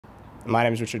My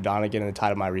name is Richard Donegan, and the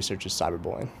title of my research is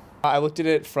cyberbullying. I looked at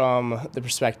it from the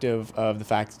perspective of the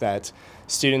fact that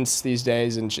students these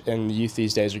days and the youth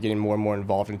these days are getting more and more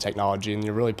involved in technology, and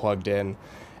they're really plugged in.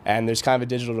 And there's kind of a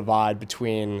digital divide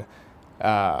between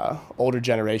older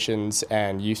generations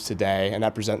and youth today, and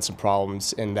that presents some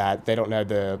problems in that they don't know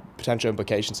the potential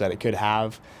implications that it could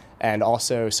have. And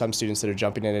also, some students that are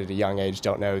jumping in at a young age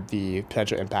don't know the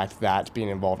potential impact that being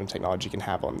involved in technology can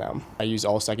have on them. I use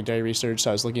all secondary research,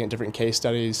 so I was looking at different case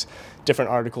studies,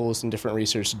 different articles, and different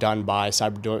research done by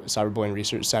cyberbullying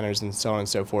research centers and so on and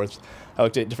so forth. I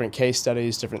looked at different case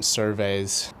studies, different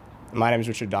surveys. My name is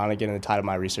Richard Donegan, and the title of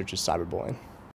my research is cyberbullying.